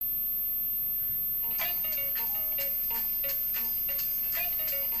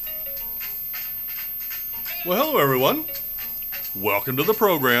Well, hello, everyone. Welcome to the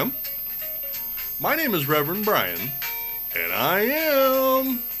program. My name is Reverend Brian, and I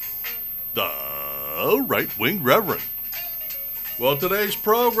am the Right Winged Reverend. Well, today's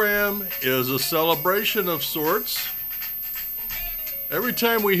program is a celebration of sorts. Every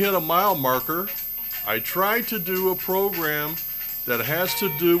time we hit a mile marker, I try to do a program that has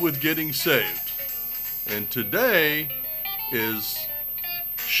to do with getting saved. And today is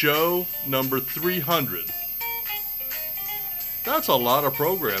show number 300. That's a lot of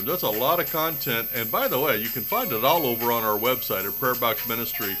programs. That's a lot of content. And by the way, you can find it all over on our website at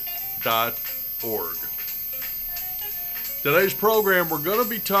prayerboxministry.org. Today's program, we're going to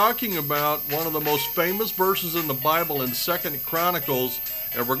be talking about one of the most famous verses in the Bible in 2nd Chronicles,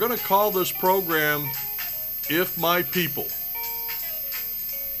 and we're going to call this program, If My People.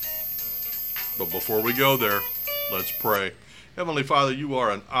 But before we go there, let's pray. Heavenly Father, you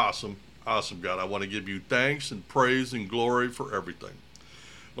are an awesome God. I want to give you thanks and praise and glory for everything.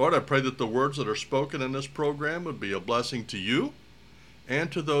 Lord, I pray that the words that are spoken in this program would be a blessing to you and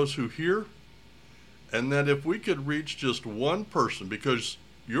to those who hear, and that if we could reach just one person, because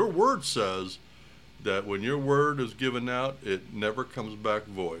your word says that when your word is given out, it never comes back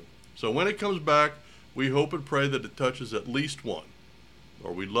void. So when it comes back, we hope and pray that it touches at least one.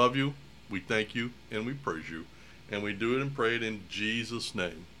 Lord, we love you, we thank you, and we praise you, and we do it and pray it in Jesus'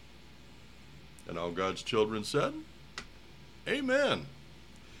 name. And all God's children said, Amen.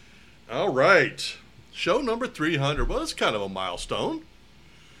 All right. Show number 300. Well, it's kind of a milestone.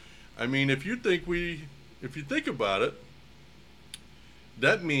 I mean, if you think about it,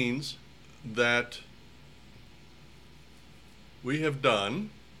 that means that we have done,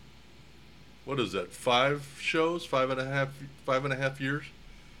 what is that, 5 shows, 5.5 years?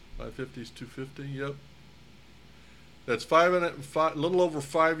 550 is 250, yep. That's a little over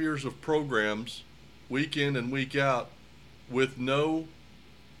 5 years of programs, week in and week out, with no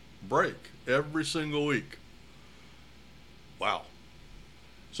break, every single week. Wow.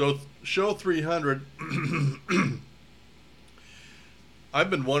 So show 300,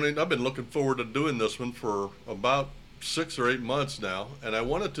 I've been looking forward to doing this one for about 6 or 8 months now, and I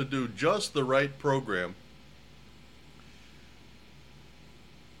wanted to do just the right program.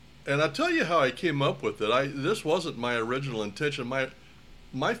 And I'll tell you how I came up with it. This wasn't my original intention.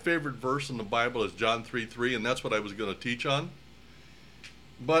 My favorite verse in the Bible is John 3:3, and that's what I was going to teach on.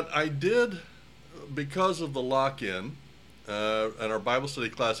 But I did, because of the lock-in, and our Bible study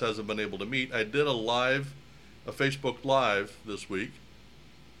class hasn't been able to meet, I did a Facebook Live this week,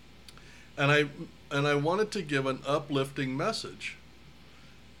 and I wanted to give an uplifting message.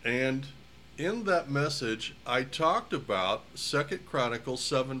 And in that message, I talked about 2nd Chronicles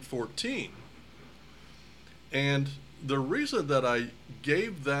 7:14. And the reason that I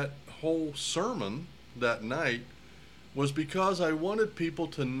gave that whole sermon that night was because I wanted people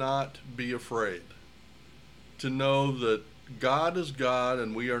to not be afraid, to know that God is God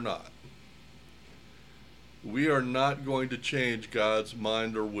and we are not. We are not going to change God's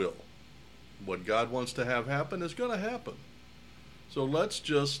mind or will. What God wants to have happen is going to happen. So let's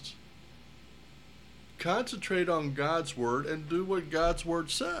just concentrate on God's word and do what God's word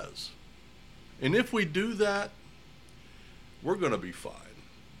says. And if we do that, we're going to be fine.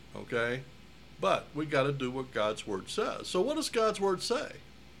 Okay? But we got to do what God's word says. So what does God's word say?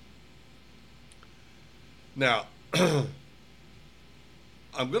 Now, I'm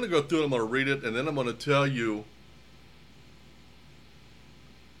going to go through it, I'm going to read it, and then I'm going to tell you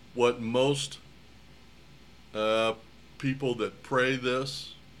what most people that pray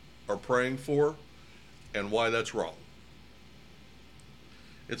this are praying for, and why that's wrong.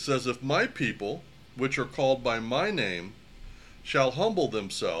 It says, if my people, which are called by my name, shall humble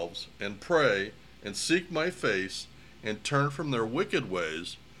themselves and pray and seek my face and turn from their wicked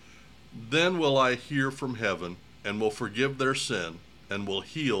ways, then will I hear from heaven and will forgive their sin and will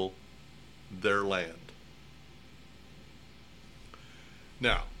heal their land.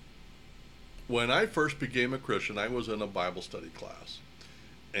 Now, when I first became a Christian, I was in a Bible study class,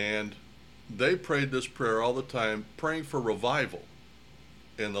 and they prayed this prayer all the time, praying for revival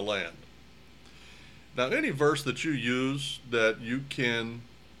in the land. Now, any verse that you use that you can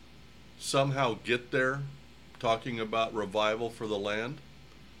somehow get there, talking about revival for the land,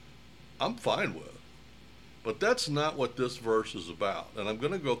 I'm fine with. But that's not what this verse is about. And I'm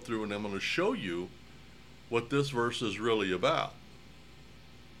going to go through and I'm going to show you what this verse is really about.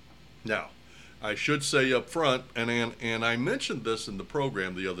 Now, I should say up front, and I mentioned this in the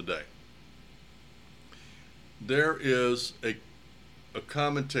program the other day, there is a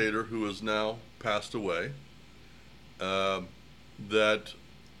commentator who has now passed away that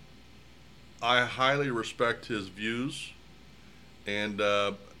I highly respect his views, and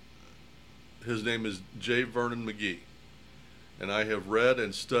his name is J. Vernon McGee. And I have read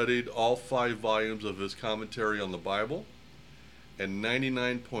and studied all 5 volumes of his commentary on the Bible, and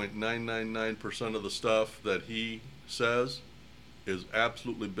 99.999% of the stuff that he says is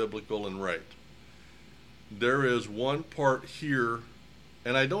absolutely biblical and right. There is one part here,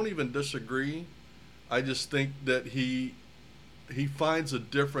 and I don't even disagree. I just think that he finds a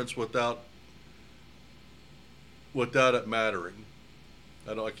difference without it mattering.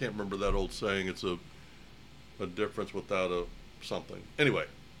 I can't remember that old saying. It's a difference without a something. Anyway,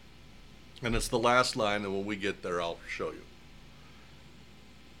 and it's the last line, and when we get there, I'll show you.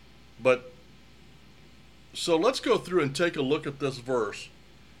 But so let's go through and take a look at this verse.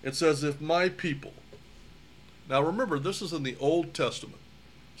 It says, "If my people." Now remember, this is in the Old Testament.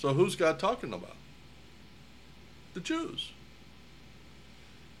 So who's God talking about? The Jews.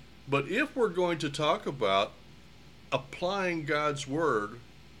 But if we're going to talk about applying God's word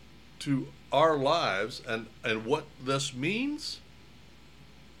to our lives and what this means,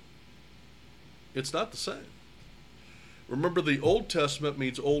 it's not the same. Remember, the Old Testament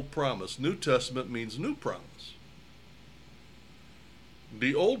means old promise. New Testament means new promise.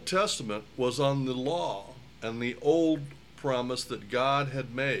 The Old Testament was on the law and the old promise that God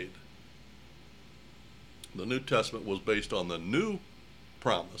had made. The New Testament was based on the new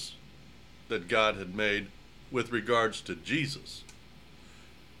promise that God had made with regards to Jesus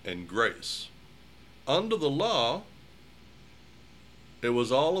and grace. Under the law, it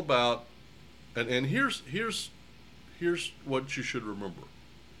was all about, and here's what you should remember.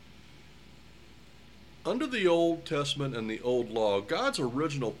 Under the Old Testament and the Old Law, God's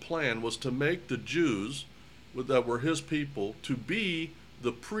original plan was to make the Jews that were his people to be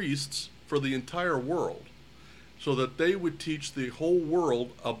the priests for the entire world, so that they would teach the whole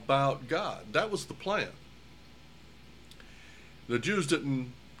world about God. That was the plan. The Jews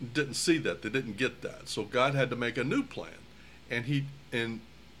didn't see that. They didn't get that. So God had to make a new plan. And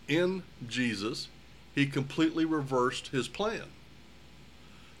in Jesus, he completely reversed his plan,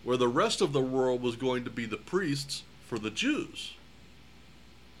 where the rest of the world was going to be the priests for the Jews.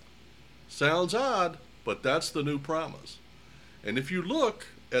 Sounds odd, but that's the new promise. And if you look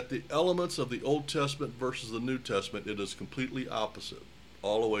at the elements of the Old Testament versus the New Testament, it is completely opposite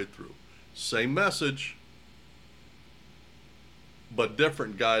all the way through. Same message, but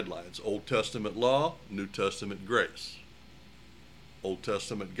different guidelines. Old Testament law, New Testament grace. Old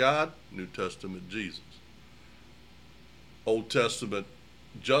Testament God, New Testament Jesus. Old Testament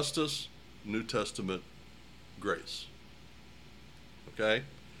justice, New Testament grace. Okay?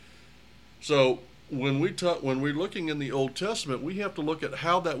 So when we're looking in the Old Testament, we have to look at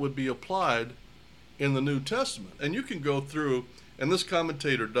how that would be applied in the New Testament. And you can go through, and this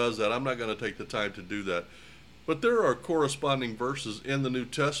commentator does that. I'm not going to take the time to do that. But there are corresponding verses in the New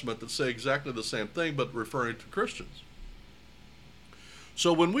Testament that say exactly the same thing, but referring to Christians.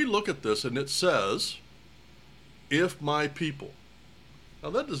 So when we look at this and it says, "If my people," now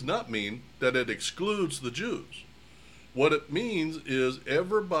that does not mean that it excludes the Jews. What it means is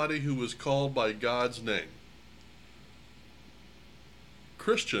everybody who is called by God's name.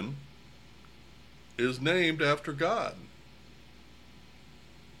 Christian is named after God.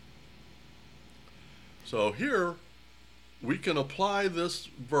 So here we can apply this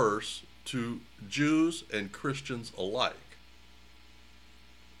verse to Jews and Christians alike.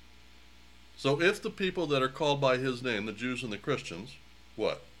 So if the people that are called by his name, the Jews and the Christians,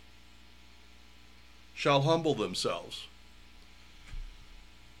 what? Shall humble themselves.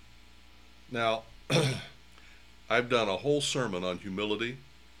 Now, I've done a whole sermon on humility,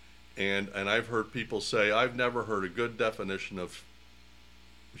 and I've heard people say, I've never heard a good definition of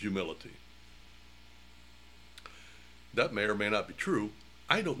humility. That may or may not be true.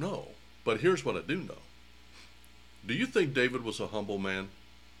 I don't know. But here's what I do know. Do you think David was a humble man?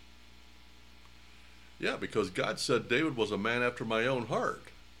 Yeah, because God said David was a man after my own heart.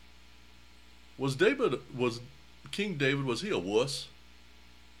 Was King David, was he a wuss?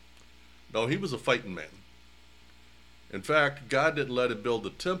 No, he was a fighting man. In fact, God didn't let him build the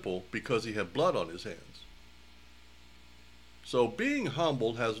temple because he had blood on his hands. So being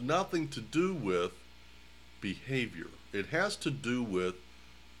humble has nothing to do with behavior. It has to do with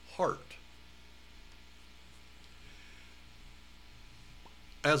heart.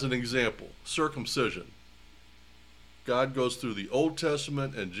 As an example, circumcision. God goes through the Old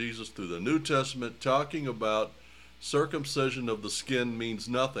Testament and Jesus through the New Testament talking about circumcision of the skin means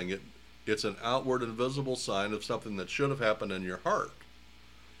nothing. It's an outward and visible sign of something that should have happened in your heart.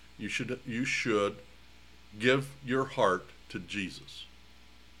 You should give your heart to Jesus.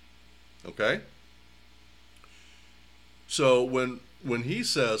 Okay? So when he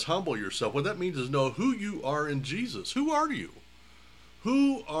says humble yourself, what that means is know who you are in Jesus. Who are you?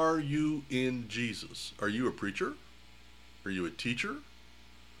 Who are you in Jesus? Are you a preacher? Are you a teacher?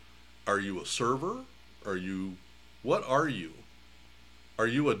 Are you a server? What are you? Are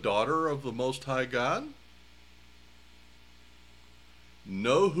you a daughter of the Most High God?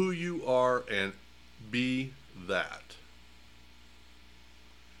 Know who you are and be that.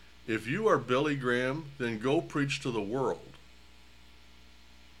 If you are Billy Graham, then go preach to the world.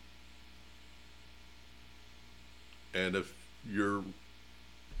 And if you're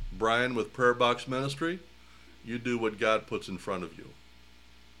Brian with Prayer Box Ministry, you do what God puts in front of you.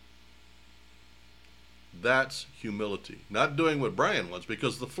 That's humility. Not doing what Brian wants,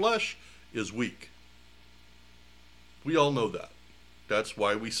 because the flesh is weak. We all know that. That's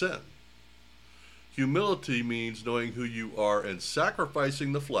why we sin. Humility means knowing who you are and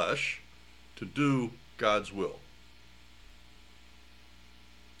sacrificing the flesh to do God's will.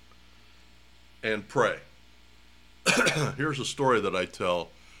 And pray. Here's a story that I tell.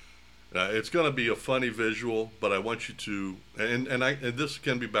 It's going to be a funny visual, but I want you to, and this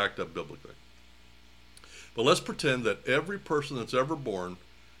can be backed up biblically. But let's pretend that every person that's ever born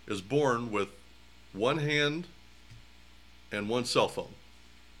is born with one hand and one cell phone.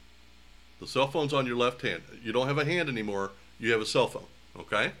 The cell phone's on your left hand. You don't have a hand anymore. You have a cell phone,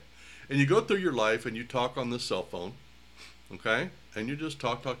 okay? And you go through your life and you talk on this cell phone, okay? And you just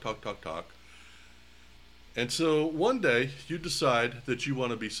talk. And so one day you decide that you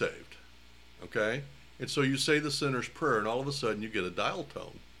want to be saved, okay? And so you say the sinner's prayer, and all of a sudden you get a dial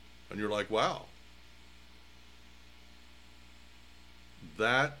tone. And you're like, wow.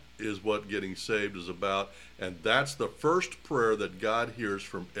 That is what getting saved is about. And that's the first prayer that God hears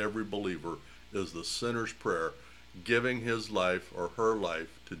from every believer, is the sinner's prayer, giving his life or her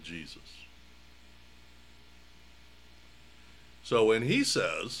life to Jesus. So when he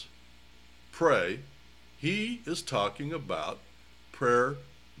says, pray, he is talking about prayer.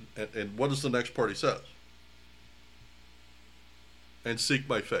 And what is the next part he says? And seek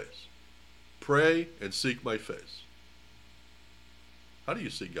my face. Pray and seek my face. How do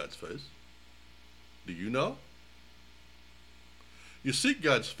you seek God's face? Do you know? You seek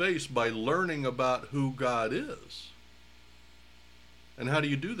God's face by learning about who God is. And how do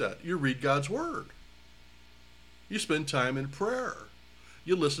you do that? You read God's Word. You spend time in prayer.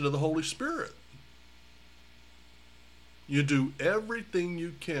 You listen to the Holy Spirit. You do everything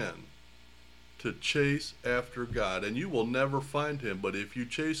you can to chase after God, and you will never find him, but if you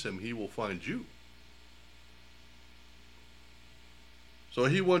chase him, he will find you. So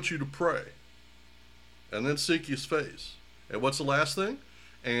he wants you to pray and then seek his face. And what's the last thing?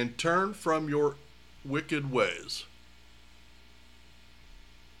 And turn from your wicked ways.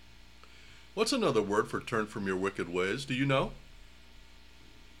 What's another word for turn from your wicked ways? Do you know?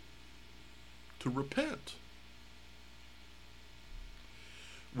 To repent.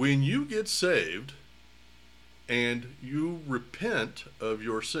 When you get saved and you repent of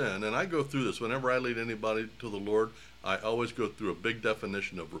your sin, and I go through this whenever I lead anybody to the Lord, I always go through a big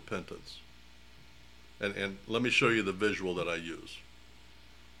definition of repentance. And let me show you the visual that I use.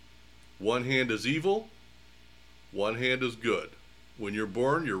 One hand is evil, one hand is good. When you're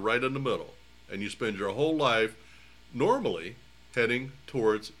born, you're right in the middle, and you spend your whole life normally heading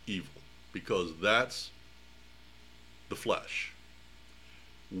towards evil, because that's the flesh.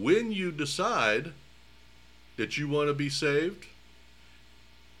 When you decide that you want to be saved,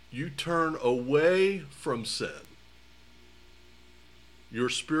 you turn away from sin. Your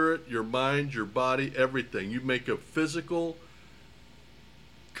spirit, your mind, your body, everything. You make a physical,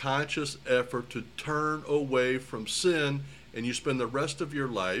 conscious effort to turn away from sin, and you spend the rest of your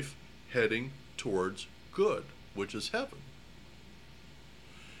life heading towards good, which is heaven.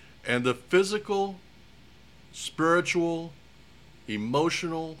 And the physical, spiritual,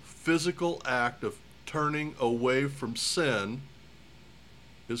 emotional, physical act of turning away from sin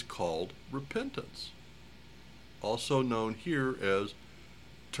is called repentance, also known here as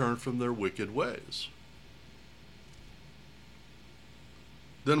turn from their wicked ways.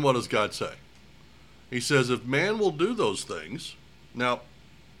 Then what does God say? He says, if man will do those things. Now,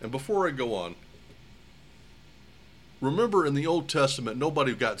 and before I go on, remember in the Old Testament,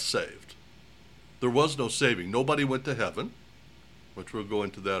 nobody got saved. There was no saving. Nobody went to heaven, which we'll go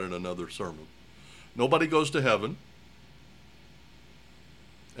into that in another sermon. Nobody goes to heaven,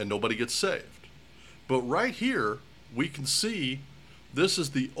 and nobody gets saved. But right here, we can see this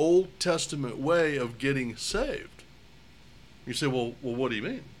is the Old Testament way of getting saved. You say, well, what do you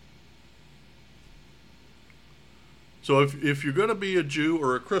mean? So if you're going to be a Jew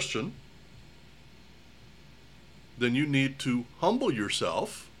or a Christian, then you need to humble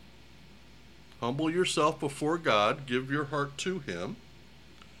yourself. Humble yourself before God. Give your heart to Him.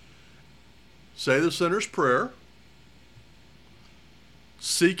 Say the sinner's prayer.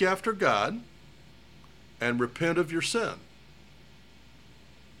 Seek after God. And repent of your sin.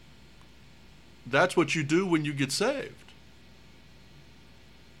 That's what you do when you get saved.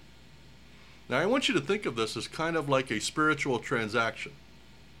 Now, I want you to think of this as kind of like a spiritual transaction.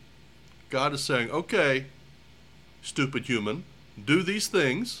 God is saying, okay, stupid human, do these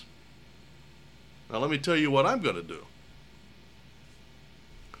things. Now, let me tell you what I'm going to do.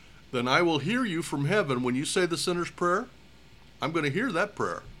 Then I will hear you from heaven when you say the sinner's prayer. I'm going to hear that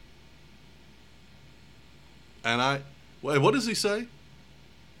prayer. And what does he say?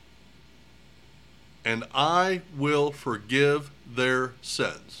 And I will forgive their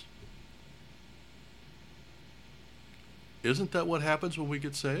sins. Isn't that what happens when we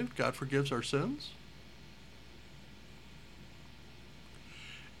get saved? God forgives our sins?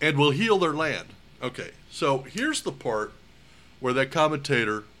 And will heal their land. Okay, so here's the part where that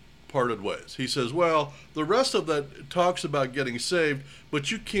commentator parted ways. He says, well, the rest of that talks about getting saved,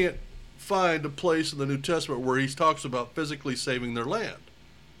 but you can't find a place in the New Testament where he talks about physically saving their land.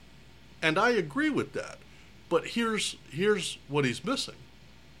 And I agree with that. But here's what he's missing.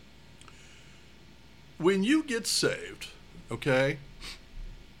 When you get saved, okay,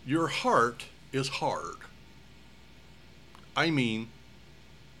 your heart is hard. I mean,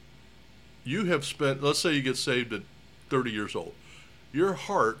 you have spent, let's say you get saved at 30 years old. Your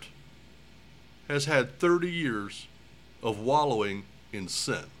heart has had 30 years of wallowing in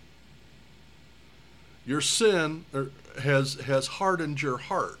sin. Your sin has hardened your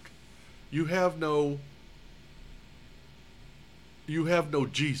heart. You have no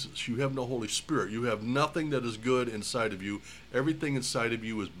Jesus. You have no Holy Spirit. You have nothing that is good inside of you. Everything inside of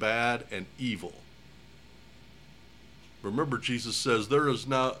you is bad and evil. Remember, Jesus says, there is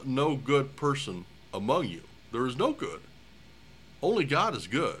no good person among you. There is no good. Only God is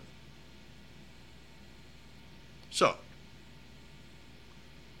good. So,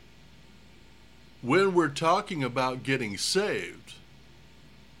 when we're talking about getting saved,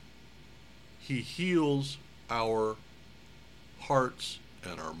 He heals our hearts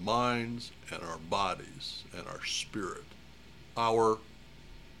and our minds and our bodies and our spirit, our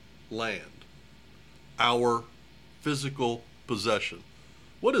land, our physical possession.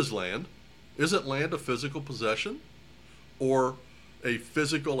 What is land? Isn't land a physical possession or a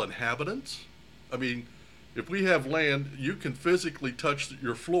physical inhabitant? I mean, if we have land, you can physically touch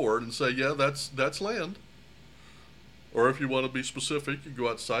your floor and say, yeah, that's land. Or if you want to be specific, you go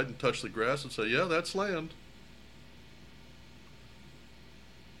outside and touch the grass and say, yeah, that's land.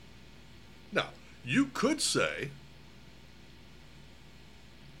 Now, you could say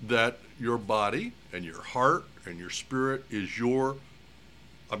that your body and your heart and your spirit is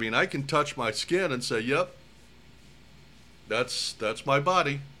I can touch my skin and say, yep, that's my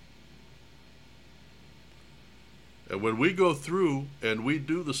body. And when we go through and we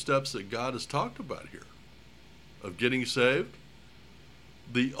do the steps that God has talked about here, of getting saved,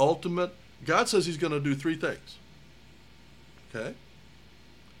 the ultimate, God says He's going to do three things. Okay?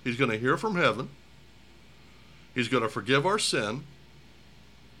 He's going to hear from heaven. He's going to forgive our sin.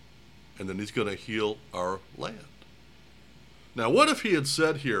 And then He's going to heal our land. Now, what if He had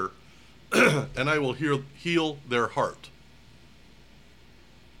said here, and I will heal their heart?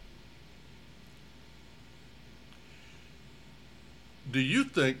 Do you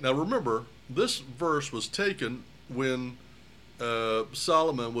think, now remember, this verse was taken when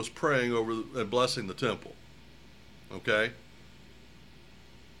Solomon was praying over and blessing the temple. Okay?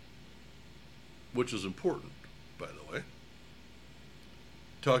 Which is important, by the way.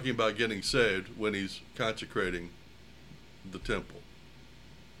 Talking about getting saved when he's consecrating the temple.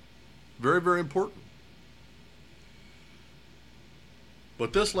 Very, very important.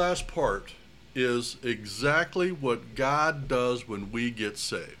 But this last part is exactly what God does when we get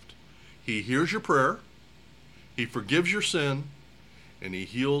saved. He hears your prayer, He forgives your sin, and He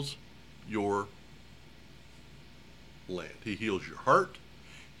heals your land. He heals your heart,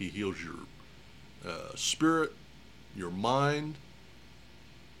 He heals your spirit, your mind.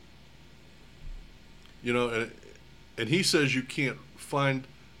 You know, and He says you can find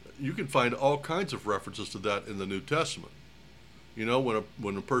all kinds of references to that in the New Testament. You know,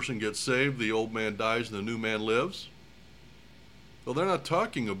 when a person gets saved, the old man dies and the new man lives. Well, they're not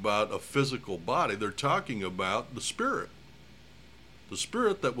talking about a physical body. They're talking about the spirit. The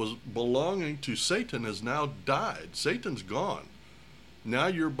spirit that was belonging to Satan has now died. Satan's gone. Now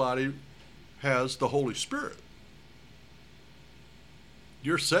your body has the Holy Spirit.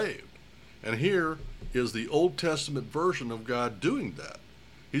 You're saved. And here is the Old Testament version of God doing that.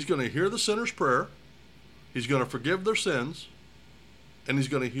 He's going to hear the sinner's prayer, he's going to forgive their sins, and he's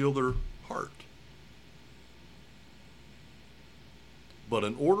going to heal their heart. But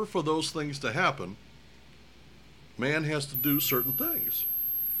in order for those things to happen, man has to do certain things.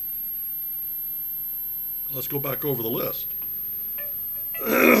 Let's go back over the list.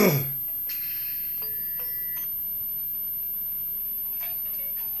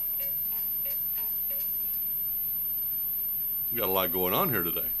 We got a lot going on here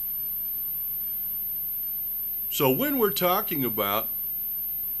today. So when we're talking about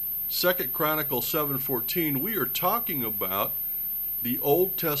 2 Chronicles 7:14, we are talking about the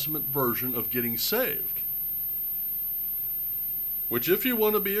Old Testament version of getting saved. Which, if you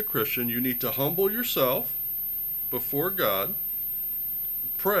want to be a Christian, you need to humble yourself before God,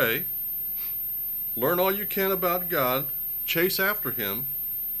 pray, learn all you can about God, chase after Him,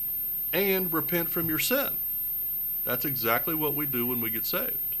 and repent from your sin. That's exactly what we do when we get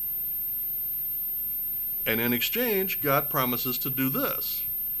saved. And in exchange, God promises to do this.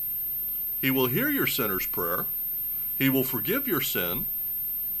 He will hear your sinner's prayer, He will forgive your sin,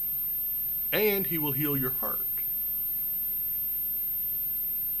 and He will heal your heart.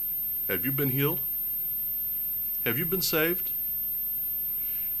 Have you been healed? Have you been saved?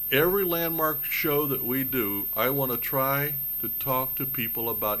 Every landmark show that we do, I want to try to talk to people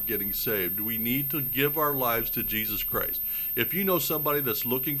about getting saved. We need to give our lives to Jesus Christ. If you know somebody that's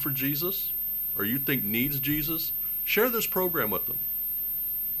looking for Jesus, or you think needs Jesus, share this program with them.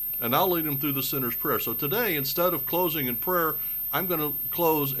 And I'll lead them through the sinner's prayer. So today, instead of closing in prayer, I'm going to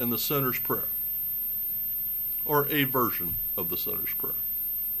close in the sinner's prayer, or a version of the sinner's prayer.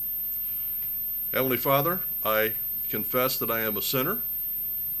 Heavenly Father, I confess that I am a sinner,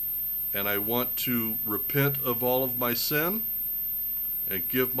 and I want to repent of all of my sin and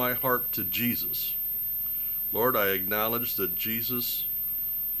give my heart to Jesus. Lord, I acknowledge that Jesus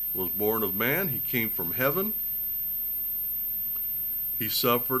was born of man. He came from heaven. He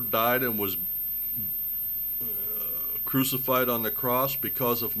suffered, died, and was crucified on the cross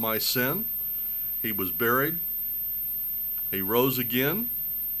because of my sin. He was buried. He rose again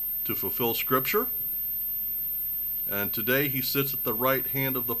to fulfill Scripture. And today He sits at the right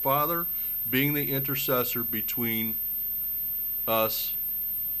hand of the Father, being the intercessor between us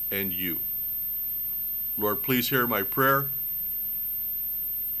and you. Lord, please hear my prayer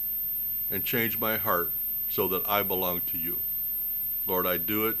and change my heart so that I belong to you. Lord, I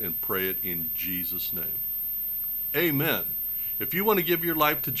do it and pray it in Jesus' name. Amen. If you want to give your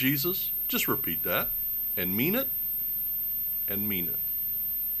life to Jesus, just repeat that and mean it and mean it.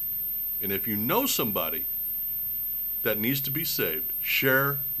 And if you know somebody that needs to be saved,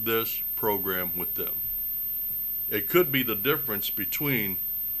 share this program with them. It could be the difference between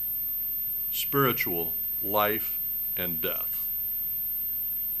spiritual life and death.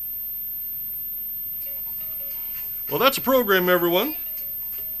 Well, that's a program, everyone.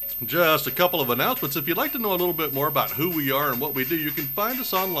 Just a couple of announcements. If you'd like to know a little bit more about who we are and what we do, you can find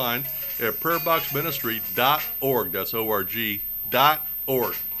us online at prayerboxministry.org. That's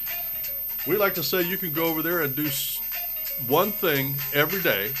org.org. We like to say you can go over there and do one thing every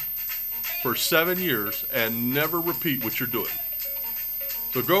day for 7 years and never repeat what you're doing.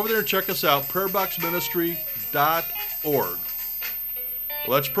 So go over there and check us out, prayerboxministry.org.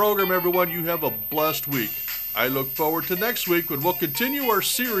 Well, that's the program, everyone. You have a blessed week. I look forward to next week when we'll continue our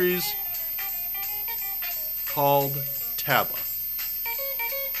series called Taba.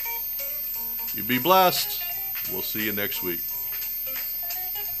 You be blessed. We'll see you next week.